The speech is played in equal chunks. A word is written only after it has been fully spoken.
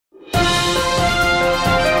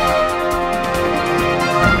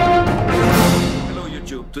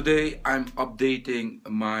YouTube. Today I'm updating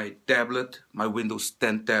my tablet, my Windows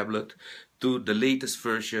 10 tablet, to the latest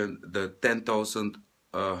version, the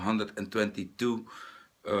 10,122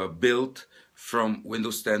 build from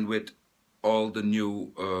Windows 10 with all the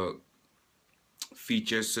new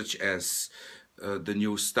features such as the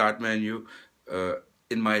new start menu.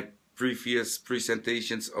 In my previous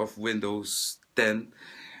presentations of Windows 10,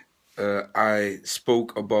 I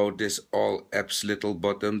spoke about this all apps little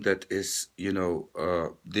button that is,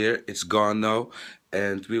 there. It's gone now,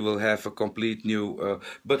 and we will have a complete new.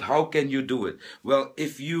 But how can you do it? Well,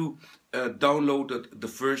 if you downloaded the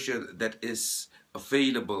version that is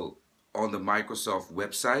available on the Microsoft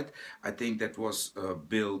website, I think that was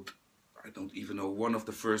built. I don't even know, one of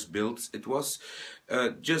the first builds it was.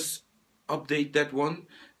 Just update that one,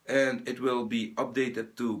 and it will be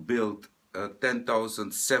updated to build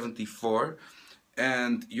 10,074,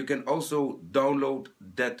 and you can also download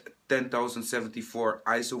that 10,074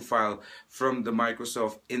 ISO file from the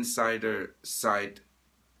Microsoft Insider site,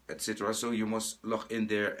 etc. So you must log in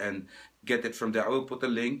there and get it from there. I will put a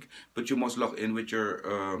link, but you must log in with your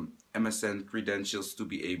MSN credentials to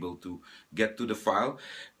be able to get to the file.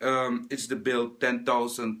 It's the build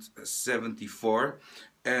 10,074.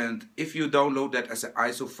 And if you download that as an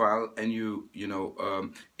ISO file and you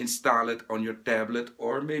install it on your tablet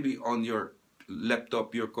or maybe on your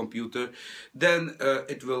laptop, your computer, then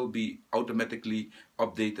it will be automatically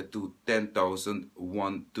updated to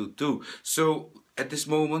 10,122. So at this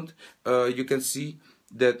moment, you can see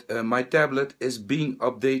that my tablet is being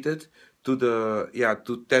updated to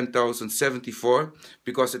to 10,074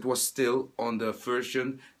 because it was still on the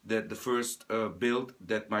version that the first build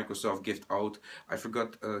that Microsoft gave out. I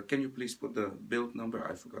forgot. Can you please put the build number?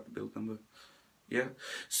 I forgot the build number. Yeah.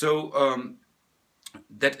 So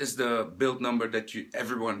that is the build number that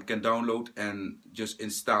everyone can download and just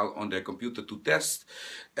install on their computer to test.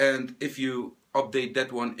 And if you update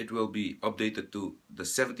that one, it will be updated to the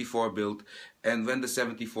 74 build, and when the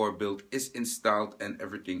 74 build is installed and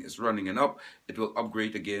everything is running and up, it will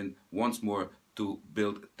upgrade again once more to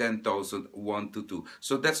build 10,122.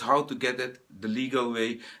 So that's how to get it the legal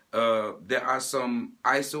way. There are some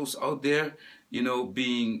ISOs out there,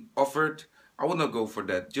 being offered. I will not go for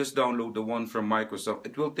that. Just download the one from Microsoft.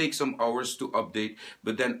 It will take some hours to update,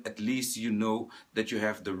 but then at least you know that you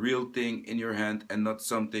have the real thing in your hand and not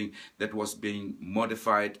something that was being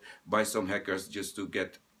modified by some hackers just to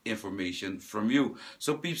get information from you.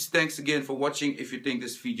 So peeps, thanks again for watching. If you think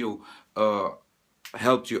this video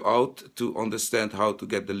helped you out to understand how to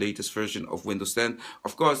get the latest version of Windows 10,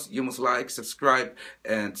 of course, you must like, subscribe,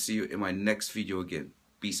 and see you in my next video again.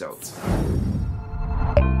 Peace out.